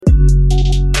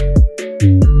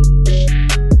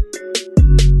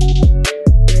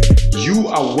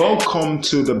welcome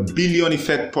to the Billion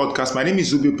Effect Podcast. My name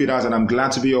is Zubi O'Peters and I'm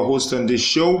glad to be your host on this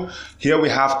show. Here we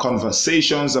have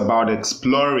conversations about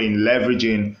exploring,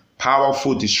 leveraging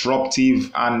powerful,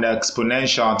 disruptive, and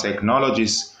exponential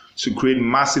technologies to create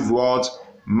massive wealth,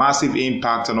 massive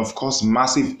impact, and of course,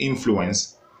 massive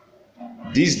influence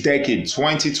this decade,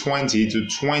 2020 to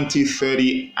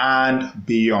 2030 and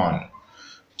beyond.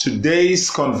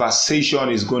 Today's conversation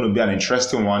is going to be an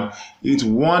interesting one. It's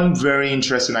one very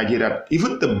interesting idea that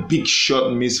even the big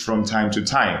shot miss from time to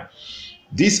time.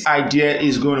 This idea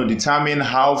is going to determine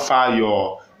how far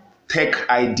your tech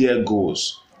idea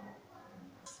goes.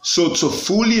 So to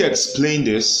fully explain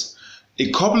this,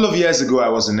 a couple of years ago, I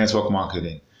was in network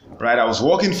marketing, right? I was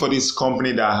working for this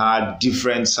company that had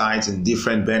different sides and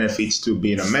different benefits to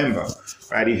being a member,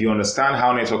 right? If you understand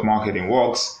how network marketing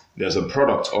works, there's a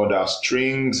product or there are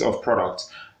strings of products,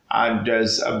 and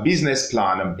there's a business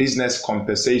plan, a business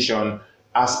compensation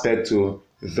aspect to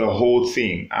the whole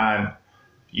thing. And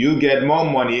you get more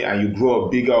money and you grow a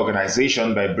bigger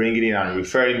organization by bringing in and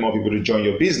referring more people to join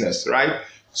your business, right?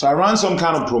 So I ran some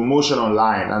kind of promotion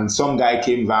online and some guy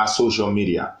came via social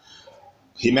media.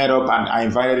 He met up and I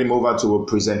invited him over to a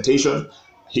presentation.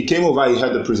 He came over, he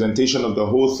heard the presentation of the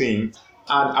whole thing.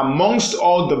 And amongst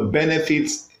all the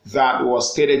benefits that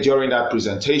was stated during that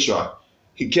presentation,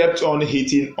 he kept on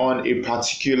hitting on a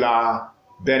particular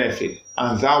benefit,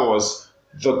 and that was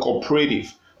the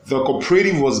cooperative. The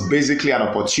cooperative was basically an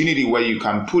opportunity where you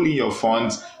can pull in your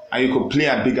funds and you could play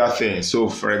at bigger things. So,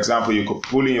 for example, you could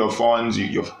pull in your funds,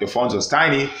 your funds was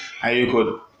tiny, and you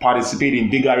could participate in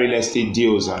bigger real estate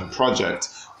deals and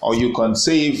projects. Or you can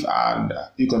save, and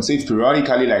you can save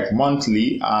periodically, like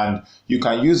monthly, and you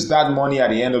can use that money at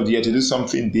the end of the year to do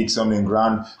something big, something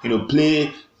grand,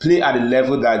 play at a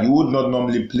level that you would not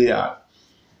normally play at.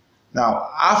 Now,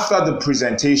 after the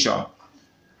presentation,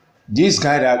 this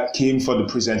guy that came for the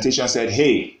presentation said,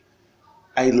 "Hey,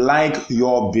 I like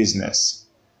your business.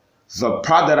 The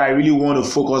part that I really want to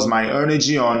focus my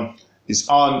energy on is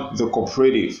on the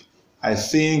cooperative. I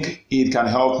think it can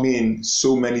help me in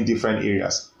so many different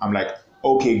areas." I'm like,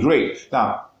 okay, great.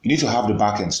 Now, you need to have the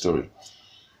back end story.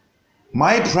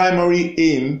 My primary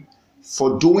aim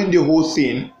for doing the whole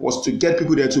thing was to get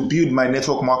people there to build my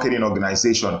network marketing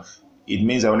organization. It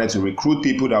means I wanted to recruit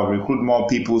people that will recruit more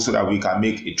people so that we can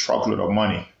make a truckload of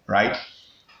money, right?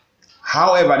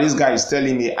 However, this guy is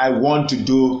telling me I want to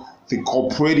do the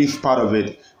cooperative part of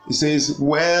it. He says,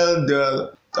 well,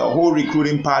 the whole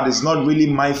recruiting part is not really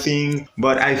my thing,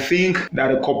 but I think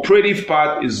that the cooperative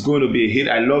part is going to be a hit.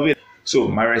 I love it. So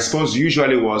my response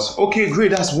usually was, okay,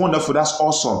 great, that's wonderful, that's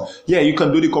awesome. Yeah, you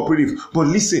can do the cooperative. But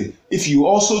listen, if you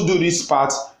also do this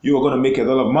part, you're going to make a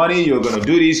lot of money, you're going to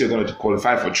do this, you're going to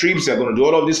qualify for trips, you're going to do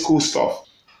all of this cool stuff.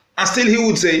 And still he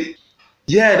would say,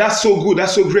 yeah, that's so good,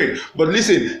 that's so great. But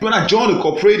listen, when I join the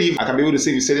cooperative, I can be able to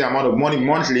save a certain amount of money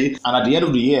monthly. And at the end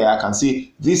of the year, I can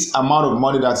see this amount of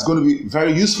money that's going to be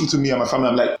very useful to me and my family.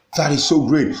 I'm like, that is so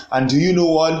great. And do you know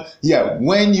what? Yeah,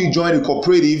 when you join the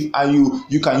cooperative and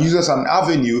you can use it as an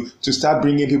avenue to start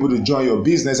bringing people to join your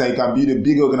business, and you can build a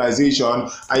big organization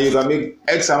and you can make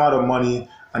X amount of money.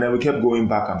 And then we kept going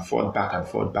back and forth, back and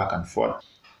forth, back and forth.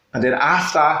 And then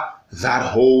after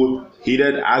that whole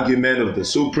heated argument of the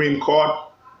Supreme Court,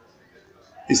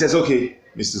 he says, okay,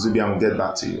 Mr. Zubi, I'm going to get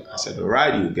back to you. I said, all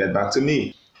right, you get back to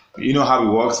me. You know how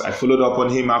it works. I followed up on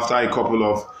him after a couple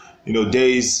of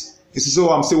days. He says,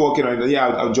 I'm still working on it. Yeah,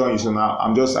 I'll join you. So now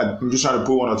I'm just trying to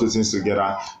put one or two things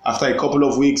together. After a couple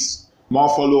of weeks, more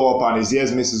follow up, and he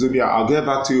says, yes, Mr. Zubi, I'll get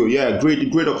back to you. Yeah,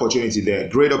 great opportunity there.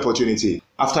 Great opportunity.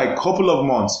 After a couple of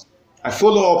months, I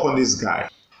follow up on this guy.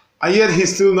 And yet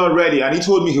he's still not ready. And he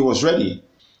told me he was ready.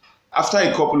 After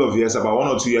a couple of years, about 1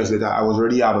 or 2 years later, I was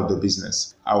already out of the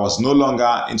business. I was no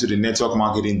longer into the network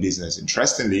marketing business.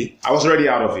 Interestingly, I was already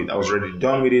out of it. I was already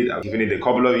done with it. I've given it a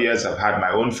couple of years. I've had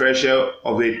my own fair share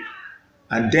of it.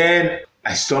 And then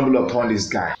I stumble upon this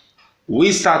guy.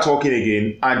 We start talking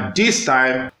again. And this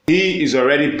time, he is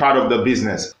already part of the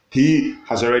business. He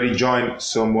has already joined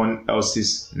someone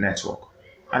else's network.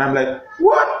 And I'm like,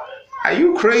 what? Are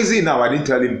you crazy? Now, I didn't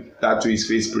tell him that to his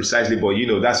face precisely, but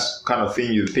that's kind of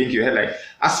thing you think your head like,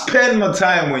 I spend my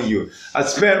time on you. I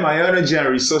spend my energy and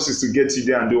resources to get you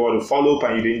there and do all the follow-up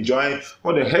and you didn't join.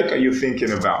 What the heck are you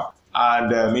thinking about?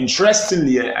 And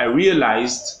interestingly, I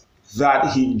realized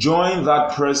that he joined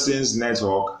that person's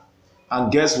network,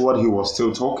 and guess what he was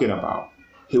still talking about?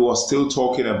 He was still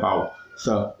talking about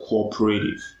the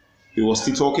cooperative. He was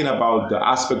still talking about the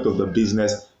aspect of the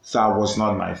business that was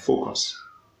not my focus.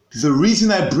 The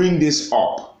reason I bring this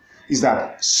up is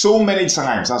that so many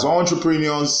times as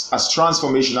entrepreneurs, as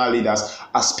transformational leaders,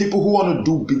 as people who want to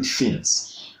do big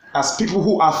things, as people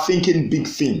who are thinking big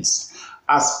things,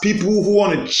 as people who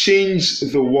want to change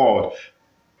the world,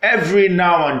 every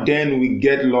now and then we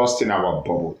get lost in our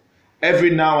bubble.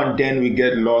 Every now and then we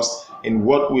get lost in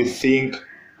what we think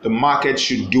the market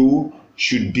should do,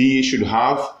 should be, should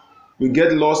have. We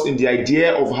get lost in the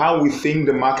idea of how we think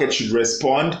the market should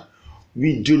respond.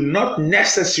 We do not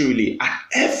necessarily, at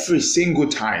every single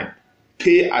time,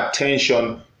 pay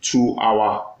attention to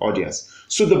our audience.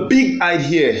 So the big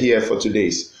idea here for today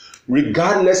is,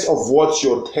 regardless of what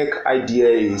your tech idea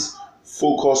is,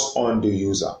 focus on the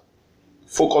user.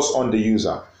 Focus on the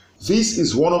user. This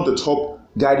is one of the top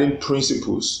guiding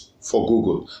principles for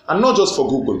Google. And not just for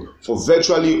Google, for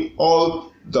virtually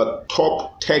all the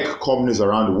top tech companies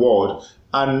around the world.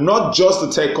 And not just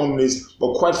the tech companies,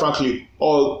 but quite frankly,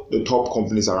 all the top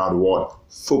companies around the world.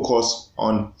 Focus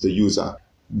on the user.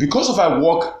 Because of I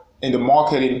work in the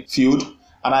marketing field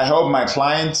and I help my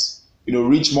clients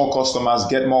reach more customers,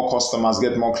 get more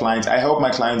clients. I help my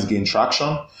clients gain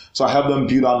traction. So I help them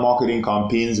build out marketing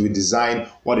campaigns. We design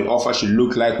what the offer should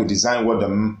look like. We design what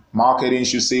the marketing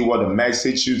should say, what the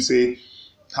message should say,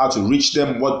 how to reach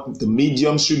them, what the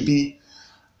medium should be.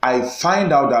 I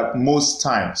find out that most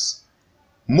times,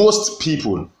 most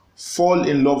people fall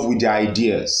in love with their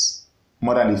ideas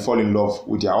more than they fall in love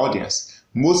with their audience.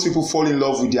 Most people fall in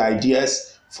love with their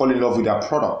ideas, fall in love with their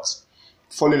products,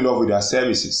 fall in love with their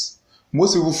services.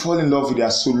 Most people fall in love with their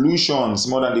solutions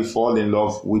more than they fall in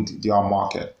love with their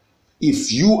market.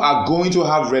 If you are going to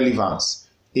have relevance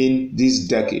in this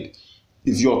decade,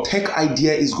 if your tech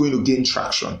idea is going to gain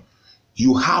traction,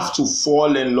 you have to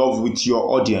fall in love with your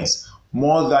audience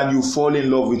more than you fall in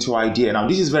love with your idea. Now,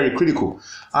 this is very critical.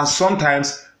 And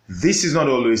sometimes this is not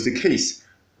always the case,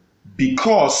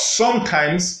 because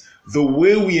sometimes the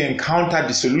way we encounter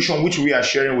the solution which we are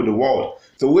sharing with the world,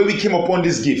 the way we came upon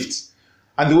this gift,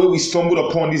 and the way we stumbled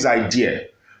upon this idea,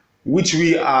 which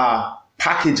we are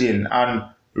packaging and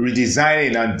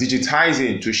redesigning and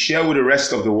digitizing to share with the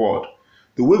rest of the world,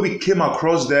 the way we came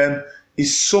across them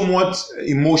is somewhat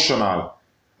emotional.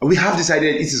 We have this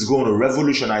idea that it is going to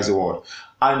revolutionize the world.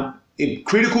 And a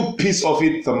critical piece of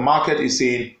it, the market is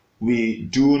saying, we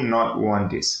do not want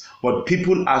this. But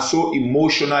people are so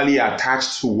emotionally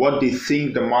attached to what they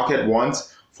think the market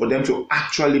wants for them to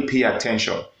actually pay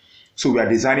attention. So we are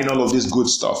designing all of this good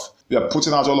stuff. We are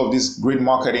putting out all of this great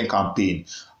marketing campaign.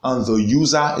 And the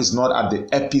user is not at the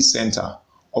epicenter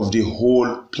of the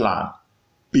whole plan.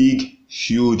 Big,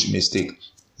 huge mistake.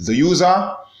 The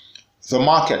user, the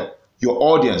market, your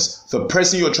audience, the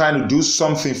person you're trying to do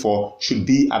something for should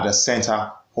be at the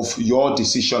center of your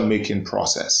decision-making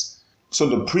process. So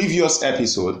the previous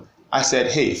episode, I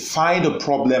said, hey, find a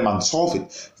problem and solve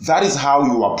it. That is how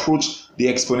you approach the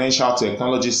exponential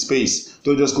technology space.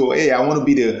 Don't just go, hey, I want to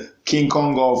be the King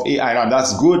Kong of AI. Now,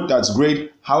 that's good, that's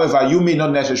great. However, you may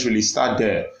not necessarily start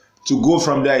there. To go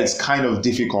from there, it's kind of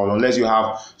difficult unless you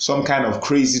have some kind of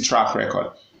crazy track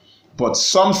record. But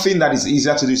something that is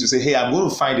easier to do is to say, hey, I'm going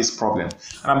to find this problem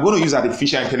and I'm going to use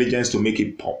artificial intelligence to make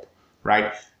it pop,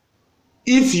 right?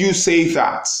 If you say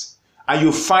that and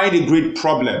you find a great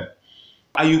problem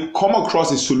and you come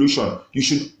across a solution, you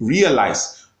should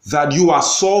realize that you are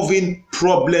solving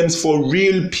problems for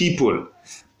real people.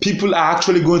 People are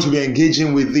actually going to be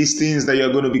engaging with these things that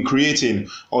you're going to be creating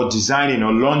or designing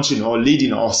or launching or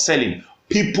leading or selling.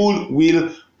 People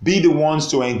will be the ones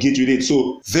to engage with it.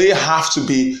 So they have to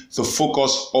be the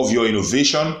focus of your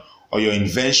innovation or your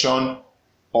invention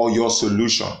or your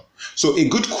solution. So a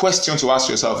good question to ask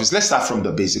yourself is, let's start from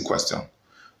the basic question.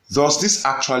 Does this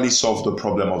actually solve the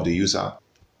problem of the user?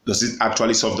 Does it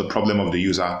actually solve the problem of the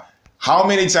user? How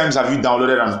many times have you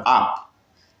downloaded an app?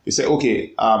 You say,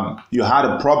 okay, you had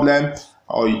a problem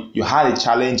or you had a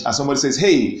challenge and somebody says,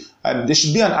 hey, there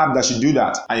should be an app that should do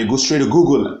that. And you go straight to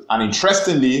Google and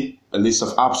interestingly, a list of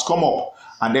apps come up.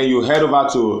 And then you head over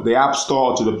to the App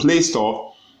Store or to the Play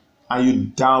Store and you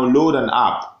download an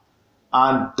app.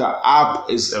 And the app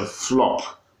is a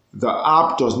flop. The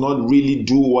app does not really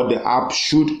do what the app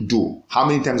should do. How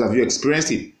many times have you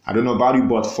experienced it? I don't know about you,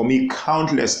 but for me,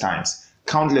 countless times.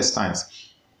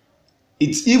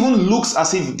 It even looks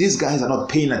as if these guys are not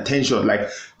paying attention. Like,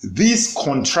 this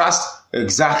contrasts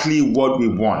exactly what we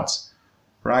want,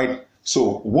 right?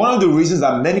 So one of the reasons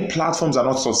that many platforms are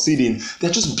not succeeding, they're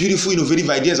just beautiful, innovative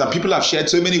ideas, and people have shared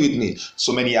so many with me,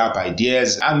 so many app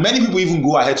ideas, and many people even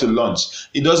go ahead to launch.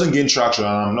 It doesn't gain traction,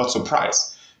 and I'm not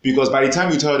surprised. Because by the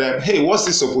time you tell them, hey, what's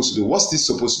this supposed to do? What's this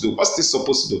supposed to do? What's this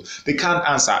supposed to do? They can't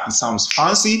answer. It sounds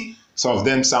fancy. Some of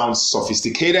them sound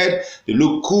sophisticated. They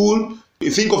look cool. You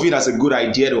think of it as a good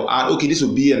idea to add, okay, this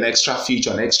will be an extra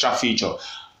feature.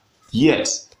 Yet,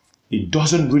 it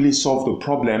doesn't really solve the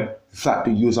problem that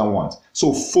the user wants.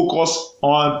 So focus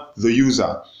on the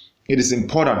user. It is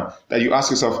important that you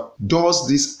ask yourself, does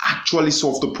this actually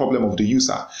solve the problem of the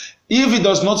user? If it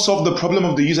does not solve the problem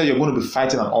of the user, you're going to be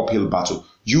fighting an uphill battle.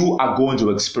 You are going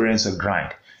to experience a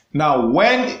grind. Now,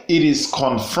 when it is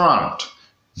confirmed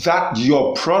that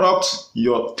your product,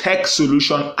 your tech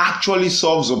solution actually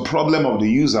solves the problem of the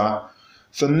user,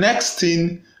 the next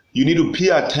thing you need to pay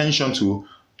attention to,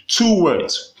 two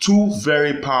words, two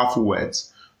very powerful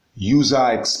words: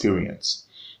 user experience.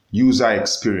 User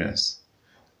experience.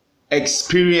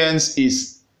 Experience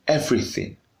is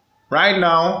everything. Right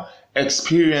now,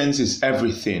 experience is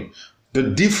everything. The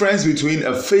difference between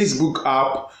a Facebook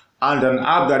app and an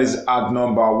app that is at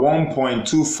number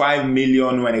 1.25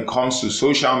 million when it comes to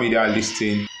social media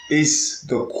listing is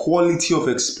the quality of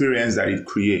experience that it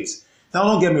creates. Now,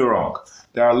 don't get me wrong.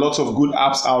 There are lots of good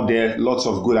apps out there, lots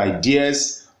of good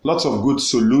ideas, lots of good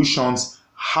solutions.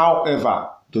 However,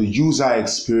 the user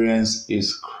experience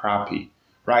is crappy,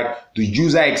 right? The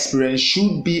user experience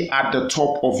should be at the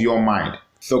top of your mind.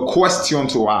 The question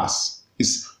to ask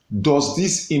is, does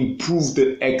this improve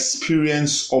the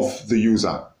experience of the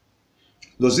user?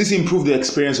 Does this improve the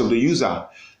experience of the user?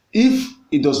 If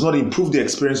it does not improve the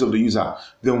experience of the user,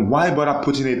 then why bother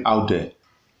putting it out there?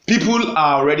 People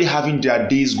are already having their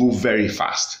days go very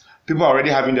fast. People are already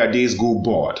having their days go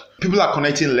bored. People are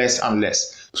connecting less and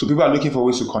less. So people are looking for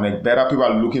ways to connect better. People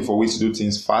are looking for ways to do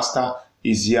things faster,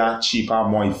 easier, cheaper,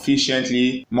 more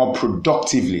efficiently, more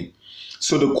productively.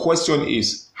 So the question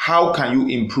is, how can you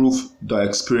improve the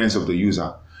experience of the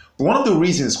user? One of the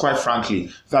reasons, quite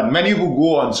frankly, that many people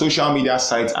go on social media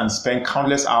sites and spend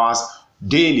countless hours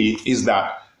daily is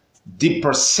that the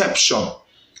perception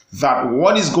that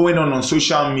what is going on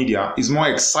social media is more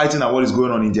exciting than what is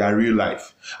going on in their real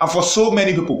life. And for so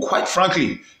many people, quite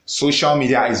frankly, social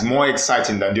media is more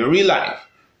exciting than their real life,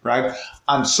 right?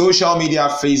 And social media,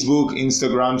 Facebook,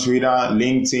 Instagram, Twitter,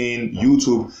 LinkedIn,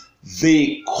 YouTube,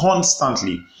 they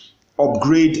constantly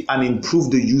upgrade and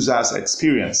improve the user's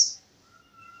experience.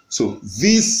 So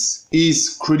this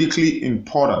is critically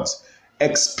important.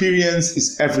 Experience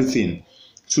is everything.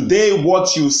 Today,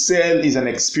 what you sell is an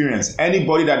experience.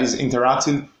 Anybody that is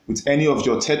interacting with any of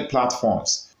your tech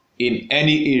platforms in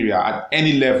any area, at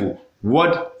any level,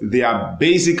 what they are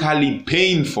basically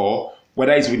paying for,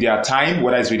 whether it's with their time,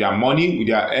 whether it's with their money, with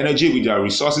their energy, with their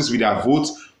resources, with their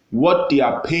votes, what they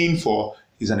are paying for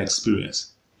is an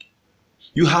experience.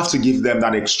 You have to give them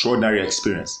that extraordinary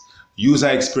experience. User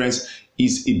experience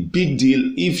is a big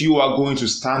deal if you are going to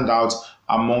stand out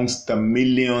amongst the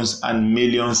millions and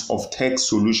millions of tech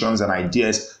solutions and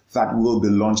ideas that will be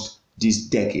launched this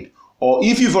decade. Or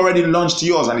if you've already launched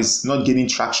yours and it's not gaining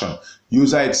traction,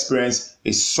 user experience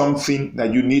is something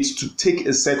that you need to take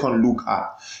a second look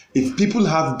at. If people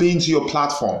have been to your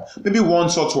platform, maybe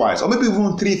once or twice, or maybe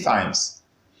even 3 times,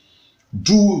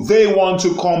 do they want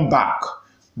to come back?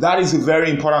 That is a very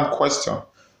important question.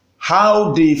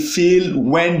 How they feel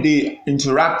when they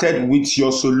interacted with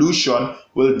your solution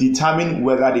will determine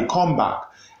whether they come back.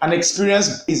 An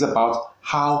experience is about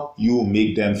how you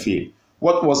make them feel.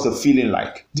 What was the feeling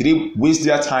like? Did they waste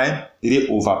their time? Did they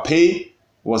overpay?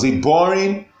 Was it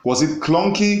boring? Was it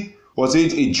clunky? Was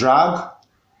it a drag?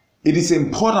 It is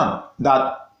important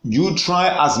that you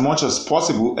try as much as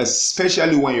possible,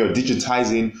 especially when you're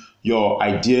digitizing your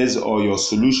ideas or your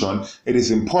solution. It is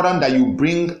important that you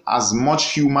bring as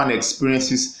much human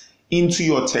experiences into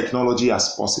your technology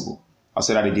as possible. I'll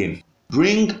say that again.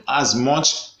 Bring as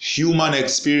much human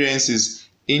experiences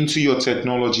into your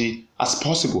technology as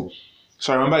possible.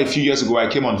 So I remember a few years ago, I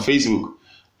came on Facebook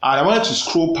and I wanted to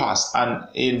scroll past, and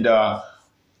in the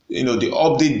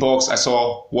update box, I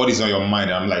saw what is on your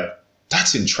mind. And I'm like,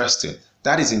 that's interesting.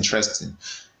 That is interesting.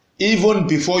 Even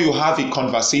before you have a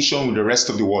conversation with the rest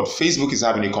of the world, Facebook is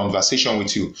having a conversation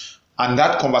with you. And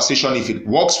that conversation, if it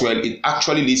works well, it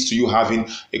actually leads to you having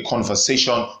a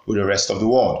conversation with the rest of the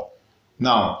world.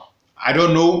 Now, I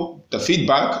don't know the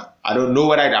feedback. I don't know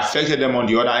whether it affected them on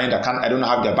the other end. I don't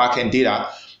have their back-end data,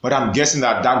 but I'm guessing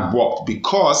that worked,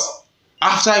 because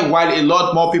after a while, a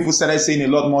lot more people started saying a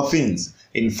lot more things.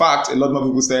 In fact, a lot more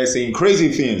people started saying crazy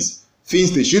things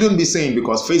they shouldn't be saying,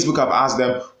 because Facebook have asked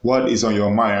them, what is on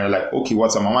your mind? And they're like, okay,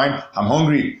 what's on my mind? I'm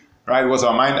hungry, right? What's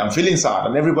on my mind? I'm feeling sad.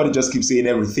 And everybody just keeps saying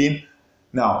everything.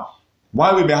 Now,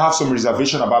 while we may have some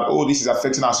reservation about, this is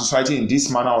affecting our society in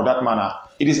this manner or that manner,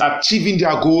 it is achieving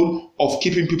their goal of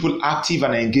keeping people active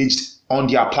and engaged on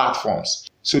their platforms.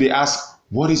 So they ask,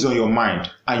 what is on your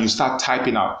mind? And you start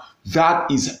typing out.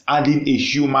 That is adding a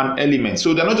human element.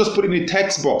 So they're not just putting a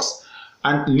text box.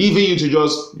 and leaving you to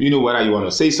just, whether you want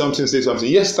to say something, say something.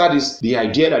 Yes, that is the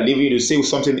idea, that leaving you to say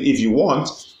something if you want,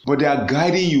 but they are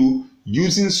guiding you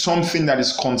using something that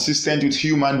is consistent with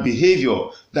human behavior.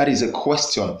 That is a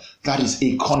question. That is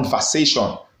a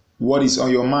conversation. What is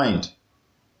on your mind?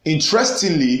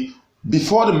 Interestingly,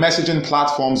 before the messaging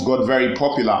platforms got very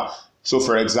popular, so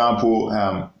for example,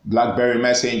 BlackBerry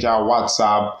Messenger,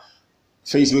 WhatsApp,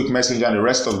 Facebook Messenger, and the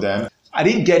rest of them, I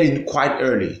didn't get in quite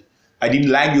early. I didn't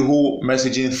like the whole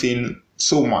messaging thing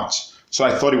so much. So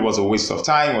I thought it was a waste of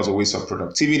time, it was a waste of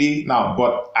productivity. Now,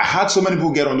 but I had so many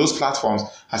people get on those platforms.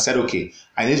 I said, okay,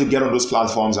 I need to get on those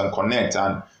platforms and connect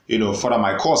and, further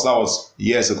my course. That was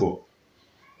years ago.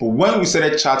 But when we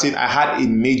started chatting, I had a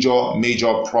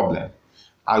major problem.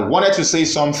 I wanted to say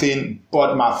something,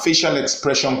 but my facial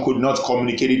expression could not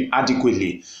communicate it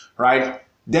adequately, right?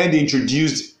 Then they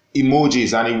introduced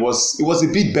emojis, and it was a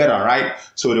bit better, right?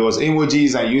 So there was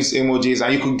emojis, I used emojis,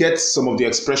 and you could get some of the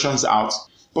expressions out.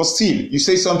 But still, you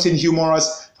say something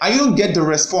humorous, and you don't get the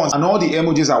response, and all the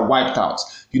emojis are wiped out.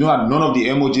 You know that none of the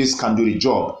emojis can do the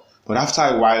job. But after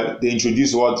a while, they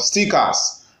introduced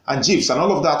stickers and GIFs and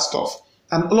all of that stuff.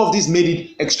 And all of this made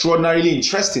it extraordinarily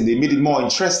interesting. They made it more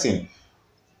interesting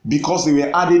because they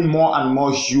were adding more and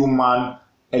more human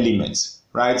elements,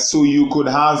 right? So you could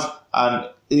have an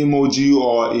emoji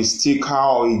or a sticker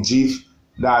or a GIF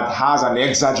that has an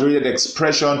exaggerated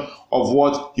expression of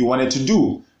what you wanted to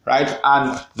do, right?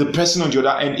 And the person on the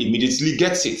other end immediately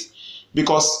gets it.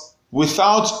 Because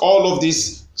without all of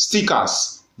these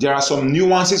stickers, there are some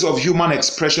nuances of human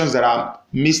expressions that are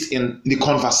missed in the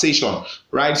conversation,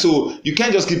 right? So you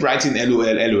can't just keep writing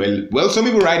LOL, LOL. Well, some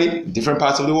people write it in different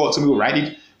parts of the world. Some people write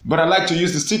it. But I like to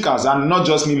use the stickers, and not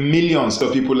just me, millions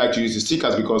of people like to use the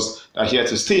stickers because they're here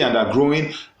to stay, and they're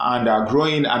growing and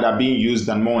they're being used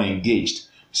and more engaged.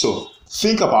 So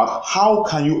think about, how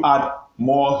can you add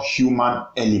more human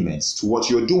elements to what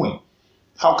you're doing?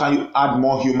 How can you add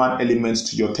more human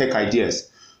elements to your tech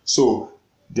ideas? So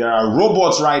there are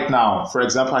robots right now. For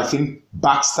example, I think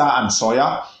Baxter and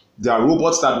Sawyer, there are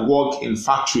robots that work in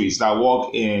factories, that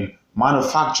work in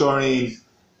manufacturing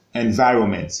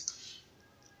environments.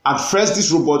 At first,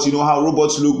 these robots, you know how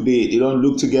robots look, they don't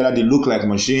look together, they look like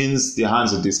machines, their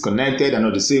hands are disconnected, they're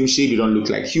not the same shape, they don't look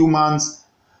like humans.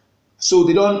 So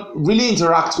they don't really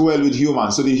interact well with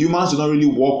humans. So the humans do not really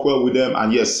work well with them.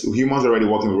 And yes, humans are already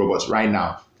working with robots right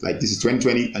now. Like this is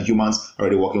 2020 and humans are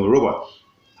already working with robots.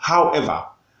 However,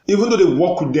 even though they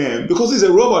work with them, because it's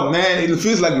a robot, man, it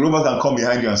feels like the robot can come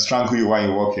behind you and strangle you while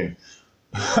you're walking.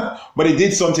 But it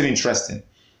did something interesting.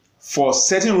 For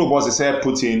certain robots, they started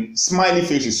putting smiley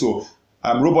faces. So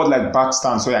robot like Baxter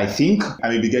and Sawyer, I think, I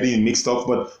may be getting it mixed up,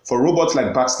 but for robots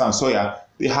like Baxter and Sawyer,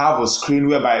 they have a screen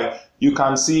whereby you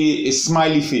can see a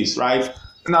smiley face, right?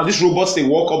 Now, these robots, they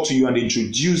walk up to you and they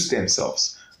introduce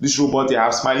themselves. This robot, they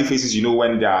have smiley faces,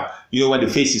 when the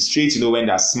face is straight, when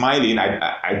they're smiling.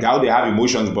 I doubt they have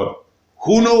emotions, but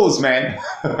who knows, man?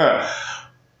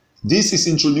 This is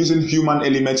introducing human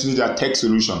elements into their tech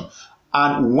solution.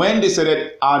 And when they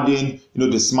started adding,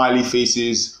 the smiley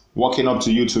faces, walking up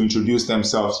to you to introduce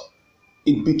themselves,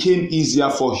 it became easier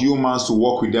for humans to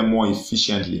work with them more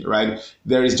efficiently, right?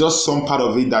 There is just some part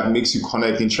of it that makes you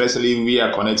connect. Interestingly, we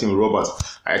are connecting with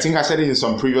robots. I think I said it in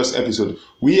some previous episode.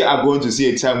 We are going to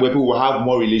see a time where people will have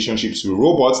more relationships with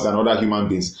robots than other human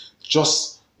beings,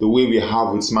 just the way we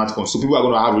have with smartphones. So people are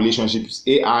going to have relationships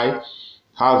with AI,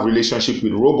 have relationships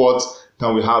with robots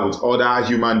than we have with other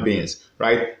human beings,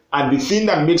 right? And the thing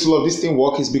that makes all of this thing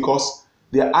work is because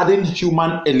they're adding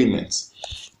human elements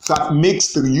that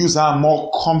makes the user more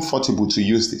comfortable to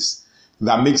use this,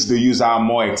 that makes the user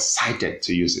more excited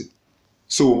to use it.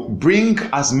 So bring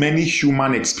as many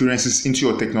human experiences into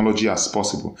your technology as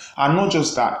possible. And not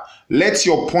just that, let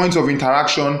your point of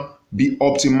interaction be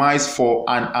optimized for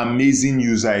an amazing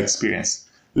user experience.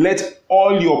 Let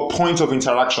all your points of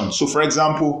interaction, so for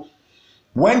example,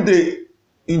 when they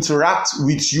interact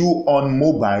with you on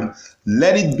mobile,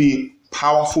 let it be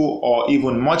powerful or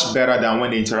even much better than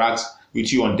when they interact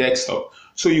with you on desktop.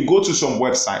 So you go to some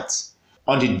websites.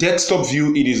 On the desktop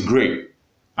view, it is great.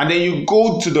 And then you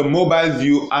go to the mobile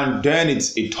view, and then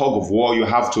it's a tug of war. You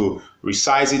have to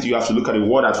resize it. You have to look at the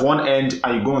word at one end,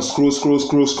 and you go and scroll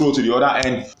to the other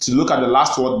end to look at the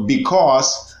last word,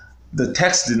 because the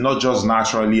text did not just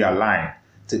naturally align.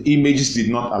 The images did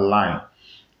not align.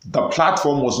 The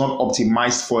platform was not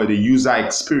optimized for the user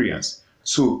experience.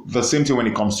 So the same thing when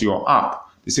it comes to your app,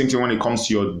 the same thing when it comes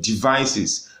to your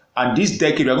devices. And this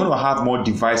decade, we're going to have more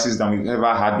devices than we've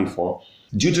ever had before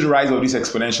due to the rise of this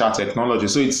exponential technology.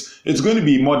 So it's going to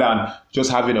be more than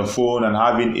just having a phone and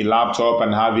having a laptop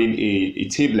and having a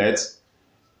tablet.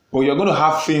 But you're going to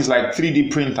have things like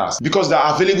 3D printers because they're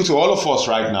available to all of us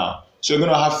right now. So you're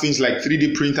going to have things like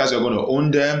 3D printers, you're going to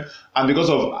own them. And because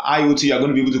of IoT, you're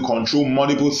going to be able to control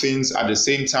multiple things at the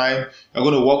same time. You're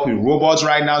going to work with robots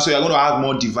right now. So you're going to have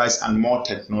more device and more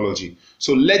technology.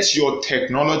 So let your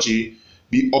technology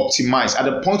be optimized. At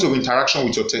the point of interaction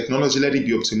with your technology, let it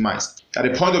be optimized. At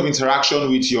the point of interaction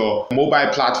with your mobile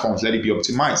platforms, let it be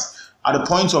optimized. At the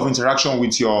point of interaction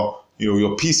with your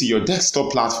PC, your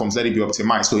desktop platforms, let it be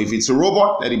optimized. So if it's a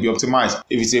robot, let it be optimized.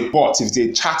 If it's a bot, if it's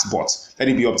a chat bot, let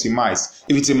it be optimized.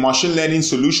 If it's a machine learning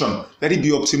solution, let it be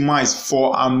optimized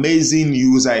for amazing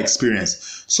user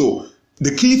experience. So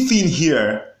the key thing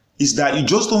here is that you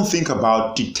just don't think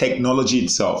about the technology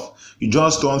itself. You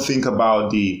just don't think about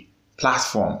the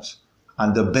platforms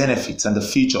and the benefits and the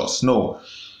features. No,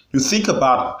 you think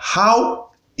about how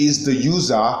is the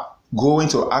user going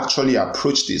to actually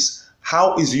approach this?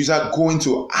 How is the user going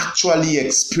to actually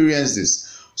experience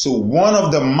this? So one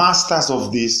of the masters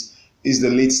of this is the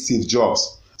late Steve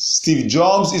Jobs. Steve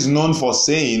Jobs is known for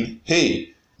saying,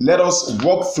 hey, let us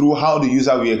walk through how the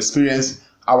user will experience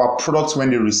our product when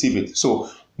they receive it. So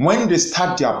when they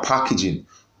start their packaging,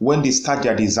 when they start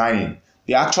their designing,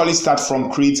 they actually start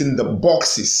from creating the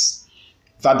boxes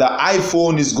that the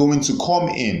iPhone is going to come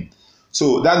in.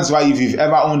 So that's why if you've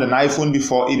ever owned an iPhone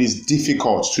before, it is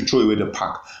difficult to throw away the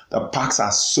pack. The packs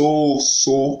are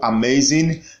so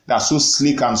amazing. They're so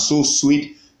sleek and so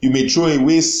sweet. You may throw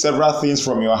away several things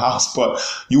from your house, but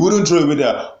you wouldn't throw away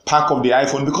the pack of the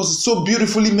iPhone because it's so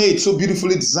beautifully made, so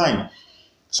beautifully designed.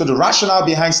 So the rationale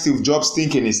behind Steve Jobs'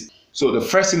 thinking is, so the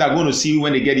first thing they're going to see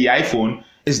when they get the iPhone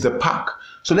is the pack.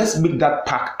 So let's make that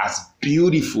pack as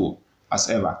beautiful as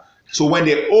ever. So when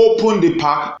they open the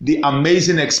pack, the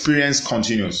amazing experience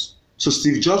continues. So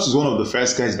Steve Jobs is one of the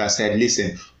first guys that said,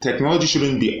 listen, technology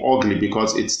shouldn't be ugly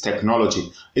because it's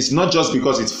technology. It's not just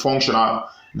because it's functional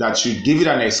that should give it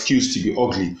an excuse to be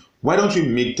ugly. Why don't we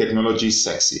make technology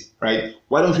sexy, right?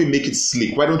 Why don't we make it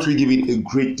sleek? Why don't we give it a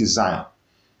great design?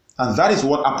 And that is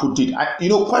what Apple did.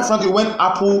 Quite frankly, when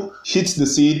Apple hit the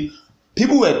scene,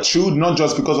 people were thrilled not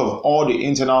just because of all the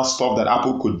internal stuff that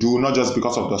Apple could do, not just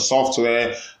because of the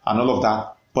software and all of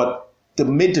that, but they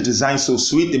made the design so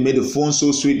sweet, they made the phone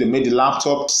so sweet, they made the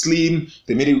laptop slim,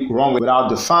 they made it run without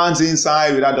the fans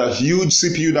inside, without the huge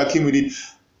CPU that came with it.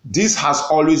 This has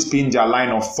always been their line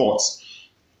of thought.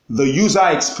 The user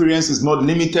experience is not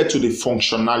limited to the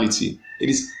functionality. It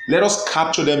is, let us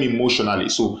capture them emotionally.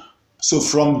 So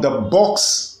from the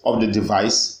box of the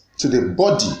device to the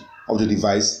body of the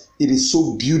device, it is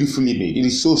so beautifully made. It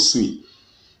is so sweet.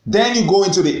 Then you go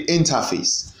into the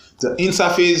interface. The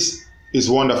interface is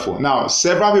wonderful. Now,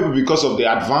 several people, because of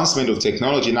the advancement of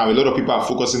technology, now a lot of people are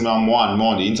focusing now more and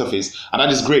more on the interface, and that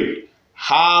is great.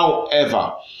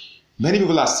 However, many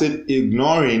people are still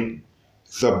ignoring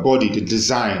the body, the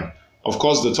design. Of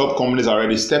course, the top companies are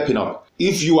already stepping up.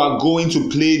 If you are going to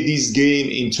play this game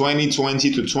in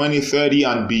 2020 to 2030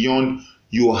 and beyond,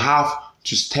 you have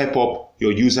to step up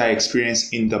your user experience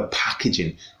in the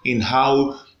packaging, in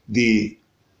how they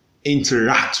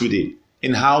interact with it,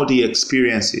 in how they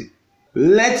experience it.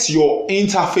 Let your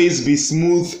interface be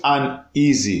smooth and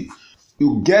easy.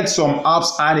 You get some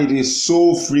apps and it is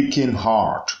so freaking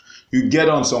hard. You get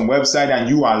on some website and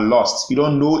you are lost. You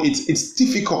don't know, it's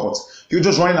difficult. You're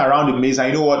just running around the maze, and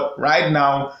you know what? Right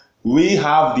now, we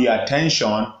have the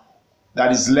attention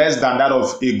that is less than that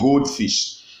of a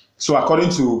goldfish. So according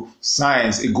to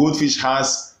science, a goldfish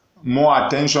has more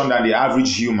attention than the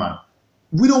average human.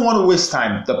 We don't want to waste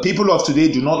time. The people of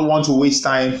today do not want to waste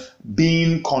time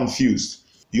being confused.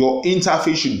 Your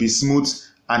interface should be smooth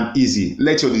and easy.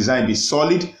 Let your design be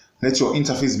solid. Let your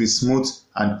interface be smooth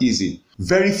and easy.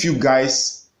 Very few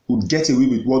guys would get away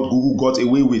with what Google got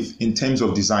away with in terms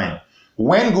of design.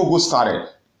 When Google started,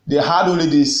 they had only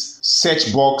this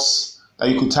search box that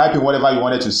you could type in whatever you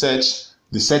wanted to search.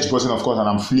 The search button, of course, and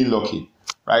I'm feeling lucky,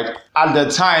 right? At the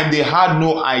time, they had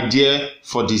no idea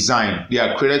for design. They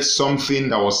had created something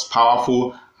that was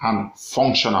powerful and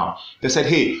functional. They said,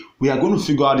 hey, we are going to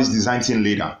figure out this design thing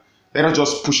later. Let us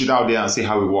just push it out there and see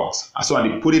how it works. And so when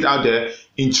they put it out there,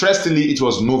 interestingly, it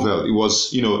was novel. It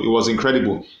was, it was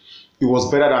incredible. It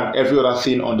was better than every other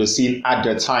thing on the scene at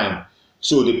the time.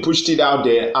 So they pushed it out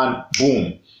there and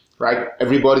boom, right?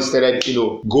 Everybody started,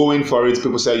 going for it.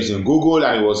 People started using Google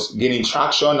and it was gaining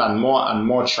traction and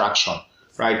more traction,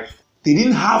 right? They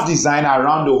didn't have design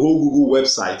around the whole Google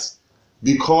website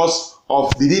because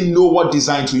they didn't know what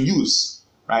design to use,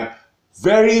 right?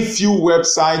 Very few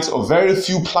websites or very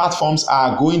few platforms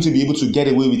are going to be able to get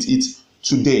away with it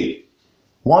today.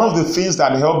 One of the things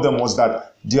that helped them was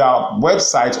that their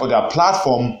website or their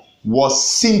platform was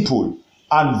simple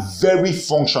and very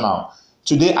functional.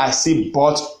 Today, I see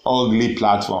but ugly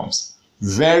platforms.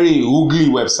 Very ugly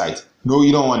website. No,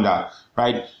 you don't want that,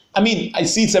 right? I mean, I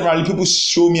see it several people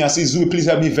show me and say, Zubi, please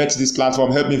help me vet this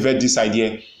platform, help me vet this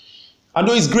idea. I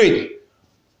know it's great,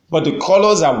 but the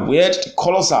colors are weird, the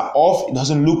colors are off, it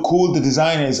doesn't look cool, the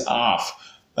design is off.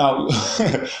 Now,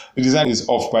 the design is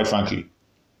off, quite frankly.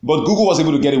 But Google was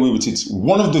able to get away with it.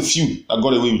 One of the few that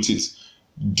got away with it.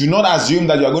 Do not assume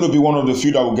that you are going to be one of the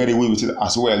few that will get away with it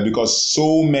as well, because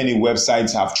so many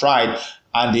websites have tried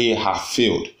and they have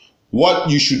failed. What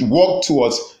you should work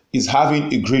towards is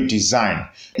having a great design.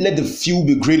 Let the feel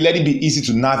be great. Let it be easy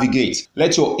to navigate.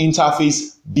 Let your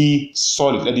interface be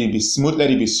solid. Let it be smooth.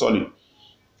 Let it be solid.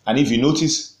 And if you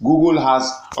notice, Google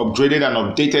has upgraded and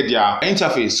updated their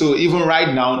interface. So even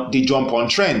right now, they jump on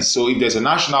trends. So if there's a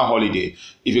national holiday,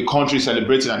 if a country is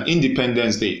celebrating an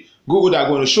Independence Day, Google are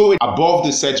going to show it above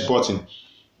the search button.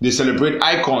 They celebrate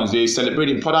icons. They celebrate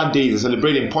important days. They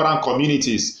celebrate important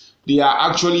communities. They are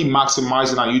actually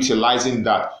maximizing and utilizing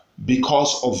that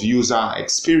because of user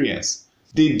experience.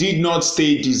 They did not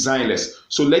stay designless.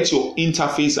 So let your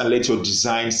interface and let your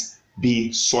designs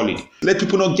be solid. Let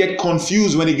people not get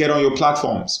confused when they get on your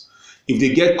platforms. If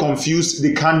they get confused,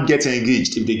 they can't get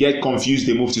engaged. If they get confused,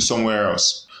 they move to somewhere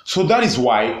else. So that is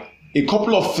why a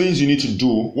couple of things you need to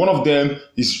do. One of them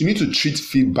is you need to treat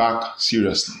feedback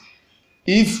seriously.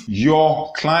 If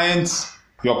your clients,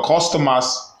 your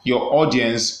customers, your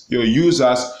audience, your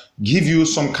users give you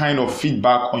some kind of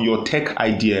feedback on your tech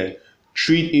idea,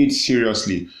 treat it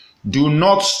seriously. Do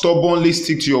not stubbornly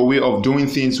stick to your way of doing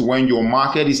things when your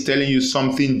market is telling you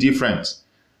something different.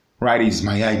 Right? It's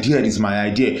my idea. It's my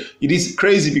idea. It is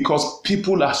crazy because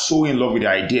people are so in love with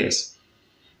their ideas.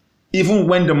 Even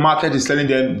when the market is telling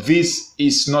them this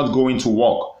is not going to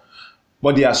work,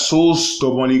 but they are so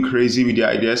stubbornly crazy with their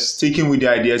ideas, sticking with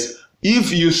their ideas.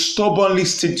 If you stubbornly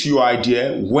stick to your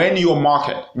idea, when your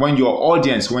market, when your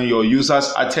audience, when your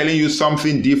users are telling you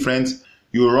something different,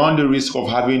 you run the risk of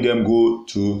having them go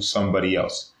to somebody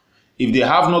else. If they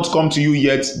have not come to you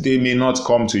yet, they may not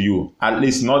come to you, at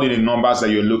least not in the numbers that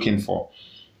you're looking for,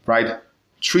 right?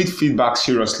 Treat feedback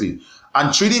seriously.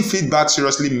 And treating feedback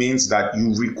seriously means that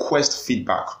you request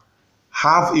feedback.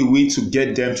 Have a way to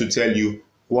get them to tell you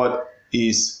what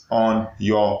is on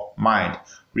your mind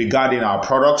regarding our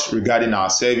products, regarding our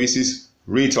services.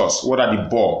 Rate us. What are the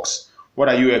bugs? What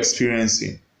are you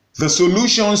experiencing? The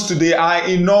solutions today are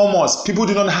enormous. People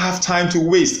do not have time to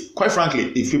waste. Quite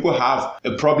frankly, if people have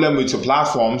a problem with your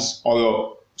platforms or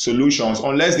your solutions,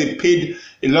 unless they paid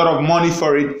a lot of money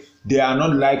for it, they are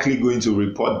not likely going to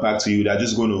report back to you. They're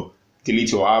just going to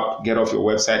delete your app, get off your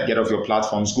website, get off your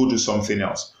platforms, go do something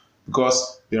else,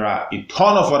 because there are a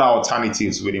ton of other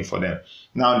alternatives waiting for them.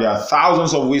 Now, there are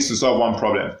thousands of ways to solve one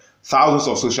problem, thousands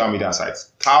of social media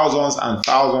sites, thousands and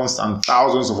thousands and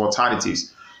thousands of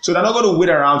alternatives. So they're not going to wait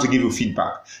around to give you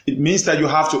feedback. It means that you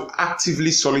have to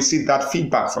actively solicit that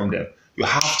feedback from them. You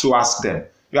have to ask them.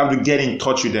 You have to get in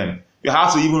touch with them. You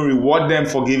have to even reward them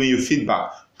for giving you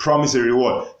feedback. Promise a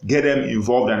reward. Get them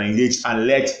involved and engaged and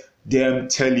let them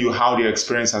tell you how their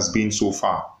experience has been so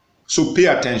far. So pay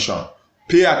attention.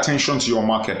 Pay attention to your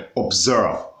market.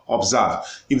 Observe.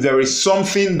 If there is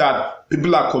something that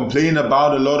people are complaining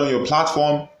about a lot on your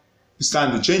platform, it's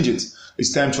time to change it.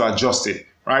 It's time to adjust it.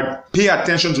 Right? Pay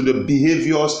attention to the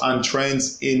behaviors and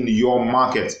trends in your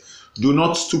market. Do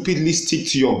not stupidly stick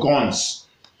to your guns,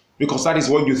 because that is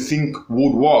what you think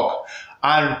would work.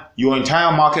 And your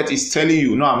entire market is telling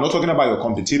you, no, I'm not talking about your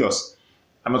competitors.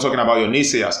 I'm not talking about your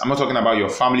naysayers. I'm not talking about your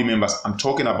family members. I'm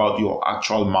talking about your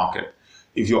actual market.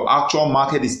 If your actual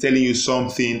market is telling you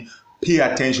something, pay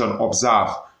attention, observe,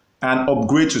 and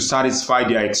upgrade to satisfy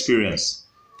their experience.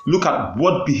 Look at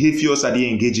what behaviors are they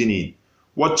engaging in.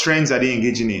 What trends are they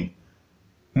engaging in?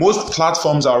 Most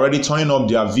platforms are already turning up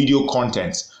their video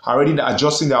content, already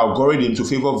adjusting their algorithm to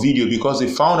favor video, because they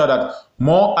found out that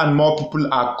more and more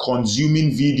people are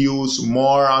consuming videos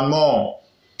more and more.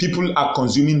 People are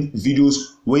consuming videos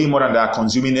way more than they are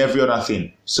consuming every other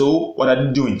thing. So what are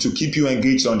they doing? To keep you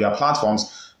engaged on their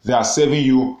platforms, they are serving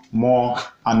you more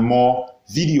and more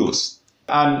videos.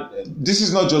 And this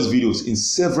is not just videos, in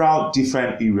several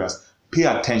different areas. Pay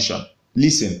attention.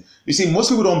 Listen. You see, most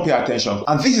people don't pay attention.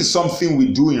 And this is something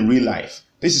we do in real life.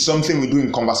 This is something we do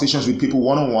in conversations with people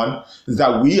one-on-one,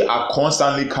 that we are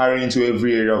constantly carrying into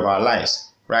every area of our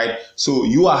lives, right? So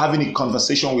you are having a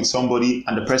conversation with somebody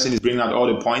and the person is bringing out all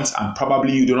the points, and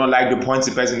probably you do not like the points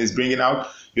the person is bringing out.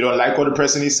 You don't like what the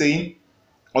person is saying,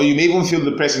 or you may even feel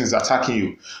the person is attacking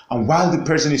you. And while the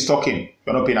person is talking,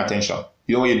 you're not paying attention.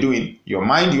 You know what you're doing? Your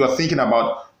mind, you are thinking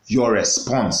about your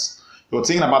response. You're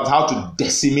thinking about how to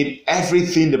decimate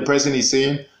everything the person is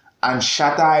saying and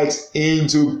shatter it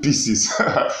into pieces.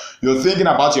 You're thinking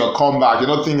about your comeback. You're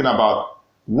not thinking about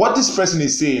what this person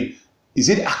is saying. Is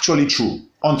it actually true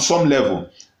on some level?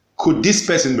 Could this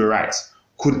person be right?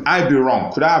 Could I be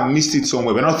wrong? Could I have missed it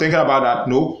somewhere? We're not thinking about that.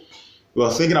 No.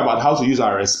 We're thinking about how to use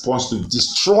our response to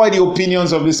destroy the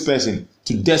opinions of this person,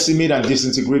 to decimate and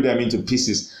disintegrate them into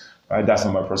pieces. Right? That's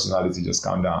not my personality. Just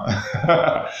calm down.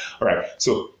 All right.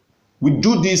 So we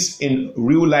do this in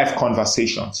real life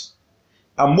conversations.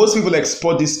 And most people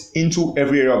export this into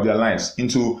every area of their lives,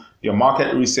 into your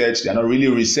market research. They're not really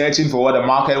researching for what the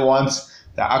market wants.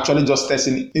 They're actually just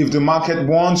testing if the market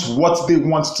wants what they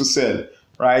want to sell,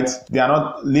 right? They are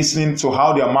not listening to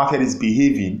how their market is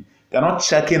behaving. They're not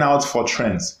checking out for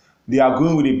trends. They are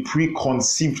going with a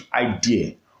preconceived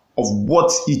idea of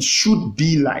what it should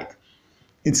be like.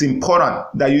 It's important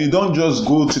that you don't just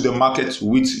go to the market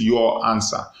with your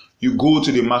answer. You go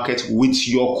to the market with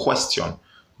your question.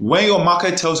 When your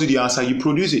market tells you the answer, you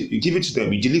produce it. You give it to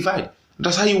them. You deliver it.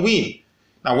 That's how you win.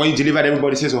 Now, when you deliver it,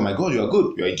 everybody says, oh my God, you are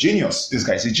good. You are a genius. This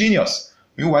guy is a genius.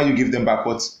 Meanwhile, you give them back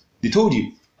what they told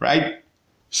you, right?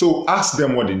 So ask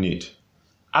them what they need.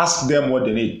 Ask them what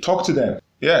they need. Talk to them.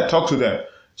 Yeah, talk to them.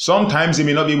 Sometimes they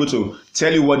may not be able to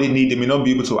tell you what they need. They may not be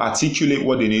able to articulate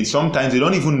what they need. Sometimes they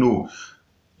don't even know.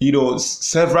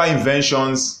 Several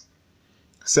inventions,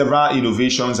 several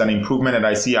innovations and improvement that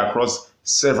I see across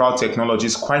several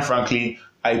technologies, quite frankly,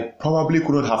 I probably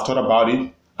couldn't have thought about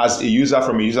it as a user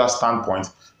from a user standpoint,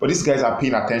 but these guys are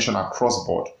paying attention across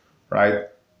board, right?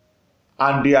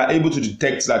 And they are able to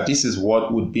detect that this is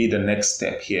what would be the next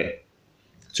step here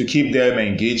to keep them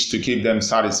engaged, to keep them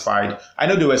satisfied. I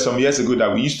know there were some years ago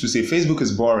that we used to say, Facebook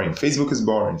is boring. Facebook is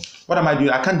boring. What am I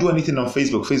doing? I can't do anything on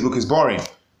Facebook. Facebook is boring.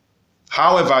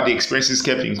 However, the experiences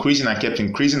kept increasing and kept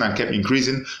increasing and kept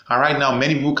increasing. And right now,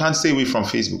 many people can't stay away from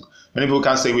Facebook. Many people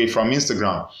can't stay away from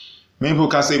Instagram. Many people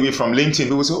can't stay away from LinkedIn.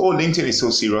 People say, oh, LinkedIn is so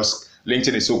serious.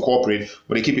 LinkedIn is so corporate.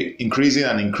 But they keep it increasing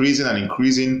and increasing and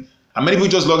increasing. And many people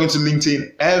just log into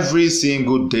LinkedIn every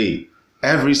single day,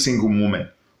 every single moment.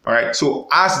 All right. So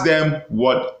ask them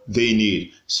what they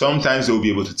need. Sometimes they'll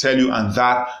be able to tell you, and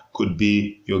that could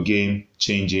be your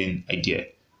game-changing idea.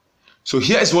 So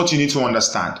here's what you need to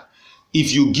understand.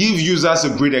 If you give users a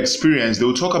great experience, they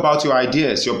will talk about your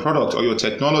ideas, your product, or your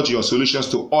technology or solutions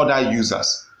to other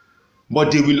users.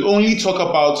 But they will only talk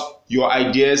about your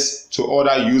ideas to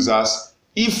other users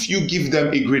if you give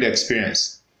them a great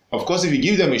experience. Of course, if you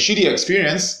give them a shitty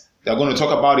experience, they're going to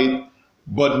talk about it,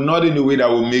 but not in a way that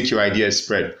will make your ideas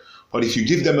spread. But if you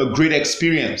give them a great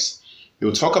experience,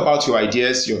 they'll talk about your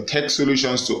ideas, your tech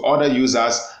solutions to other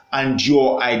users, and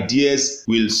your ideas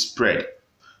will spread.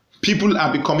 People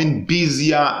are becoming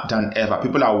busier than ever.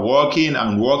 People are working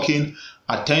and working.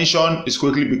 Attention is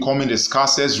quickly becoming the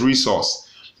scarcest resource.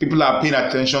 People are paying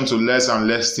attention to less and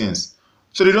less things.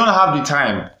 So they don't have the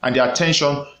time and the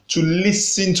attention to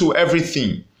listen to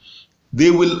everything.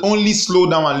 They will only slow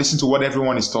down and listen to what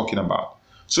everyone is talking about.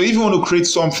 So if you want to create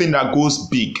something that goes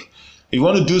big, if you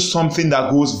want to do something that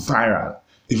goes viral,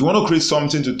 if you want to create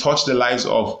something to touch the lives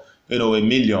of 1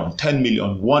 million, 10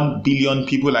 million, 1 billion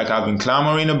people like I've been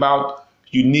clamoring about,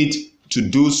 you need to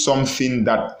do something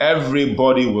that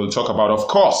everybody will talk about. Of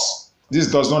course, this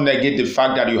does not negate the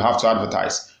fact that you have to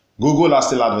advertise. Google are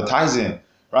still advertising,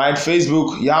 right?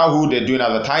 Facebook, Yahoo, they're doing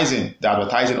advertising. They're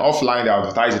advertising offline, they're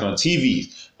advertising on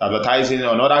TV, they're advertising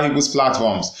on other people's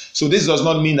platforms. So this does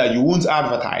not mean that you won't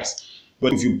advertise.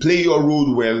 But if you play your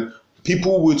role well,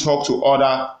 people will talk to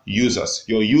other users.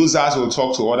 Your users will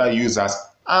talk to other users,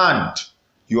 and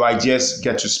your ideas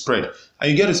get to spread. And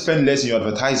you get to spend less in your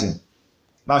advertising.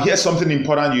 Now, here's something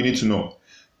important you need to know.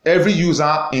 Every user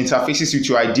interfaces with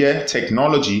your idea,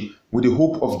 technology, with the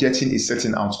hope of getting a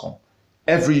certain outcome.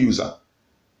 Every user.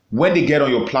 When they get on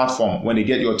your platform, when they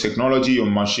get your technology, your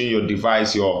machine, your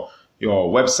device, your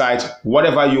website,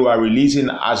 whatever you are releasing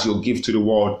as your gift to the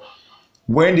world,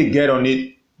 when they get on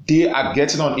it, they are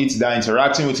getting on it, they're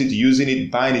interacting with it, using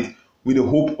it, buying it, with the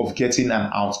hope of getting an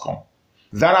outcome.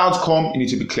 That outcome you need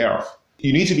to be clear of.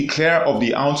 You need to be clear of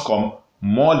the outcome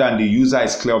more than the user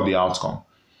is clear of the outcome.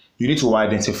 You need to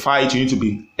identify it. You need to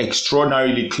be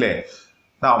extraordinarily clear.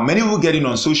 Now, many people getting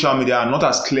on social media are not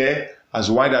as clear as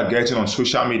why they're getting on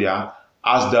social media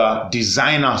as the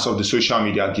designers of the social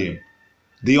media game.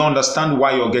 They understand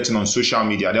why you're getting on social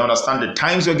media. They understand the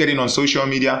times you're getting on social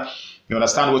media. They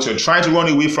understand what you're trying to run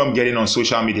away from getting on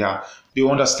social media. They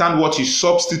understand what you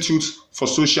substitute for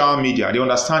social media. They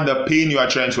understand the pain you are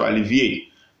trying to alleviate.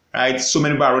 Right? So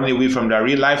many people are running away from their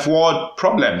real life world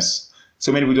problems.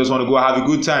 So many people just want to go have a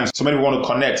good time. So many people want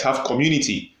to connect, have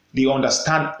community. They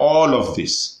understand all of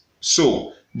this.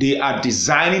 So they are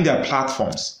designing their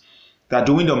platforms. They're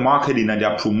doing the marketing and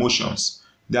their promotions.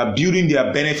 They're building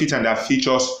their benefits and their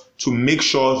features to make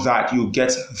sure that you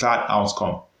get that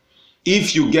outcome.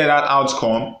 If you get that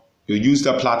outcome, you use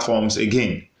the platforms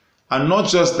again. And not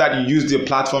just that you use the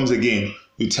platforms again,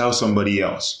 you tell somebody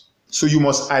else. So you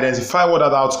must identify what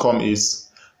that outcome is.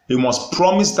 You must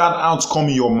promise that outcome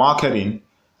in your marketing,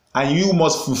 and you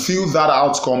must fulfill that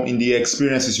outcome in the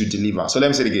experiences you deliver. So let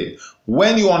me say it again.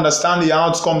 When you understand the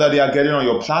outcome that they are getting on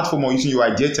your platform or using your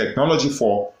idea technology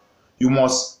for, you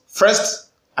must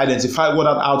first identify what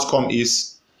that outcome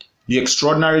is, be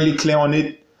extraordinarily clear on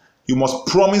it. You must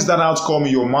promise that outcome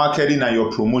in your marketing and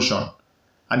your promotion.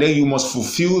 And then you must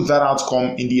fulfill that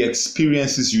outcome in the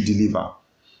experiences you deliver.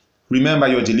 Remember,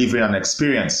 you're delivering an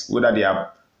experience, whether they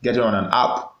are getting on an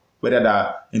app, whether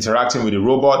they're interacting with a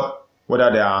robot,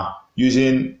 whether they are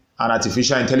using an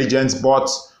artificial intelligence bot,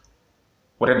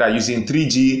 whether they're using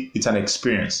 3G, it's an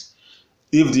experience.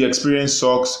 If the experience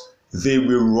sucks, they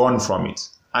will run from it.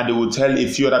 And they will tell a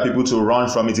few other people to run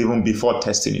from it even before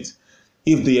testing it.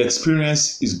 If the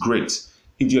experience is great,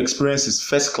 if the experience is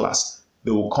first class,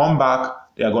 they will come back.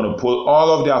 They are going to pull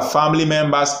all of their family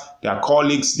members, their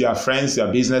colleagues, their friends,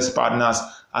 their business partners,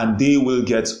 and they will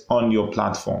get on your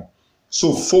platform.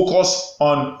 So focus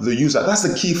on the user. That's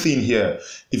the key thing here.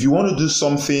 If you want to do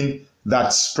something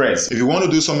that spreads, if you want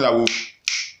to do something that will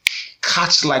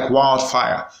catch like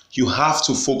wildfire, you have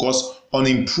to focus on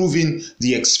improving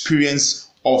the experience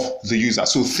of the user.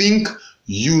 So think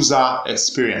user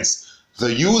experience.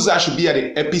 The user should be at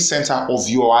the epicenter of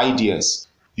your ideas.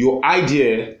 Your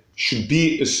idea should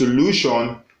be a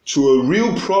solution to a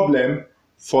real problem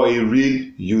for a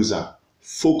real user.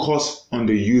 Focus on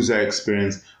the user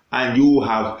experience and you will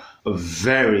have a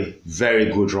very, very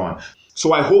good run.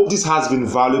 So I hope this has been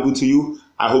valuable to you.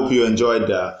 I hope you enjoyed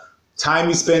the time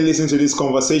you spent listening to this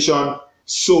conversation.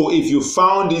 So if you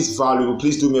found this valuable,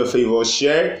 please do me a favor,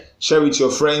 share with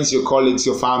your friends, your colleagues,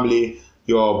 your family,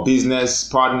 your business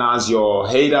partners, your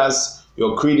haters,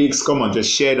 your critics. Come on,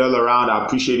 just share it all around. I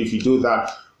appreciate if you do that.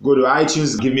 Go to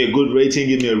iTunes, give me a good rating,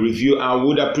 give me a review. I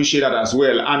would appreciate that as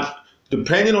well. And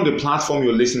depending on the platform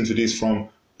you're listening to this from,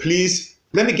 please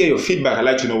let me get your feedback. I'd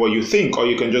like to know what you think, or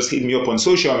you can just hit me up on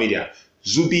social media.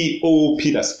 Zubi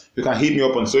O'Peters. You can hit me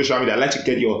up on social media. I'd like to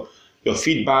get your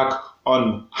feedback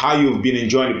on how you've been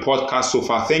enjoying the podcast so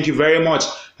far. Thank you very much.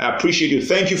 I appreciate you.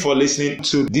 Thank you for listening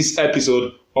to this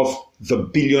episode of The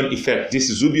Billion Effect.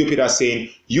 This is Zubi O'Peters saying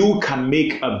you can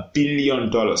make $1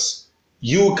 billion.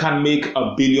 You can make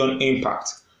 $1 billion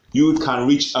impact. You can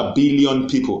reach 1 billion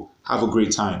people. Have a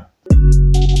great time.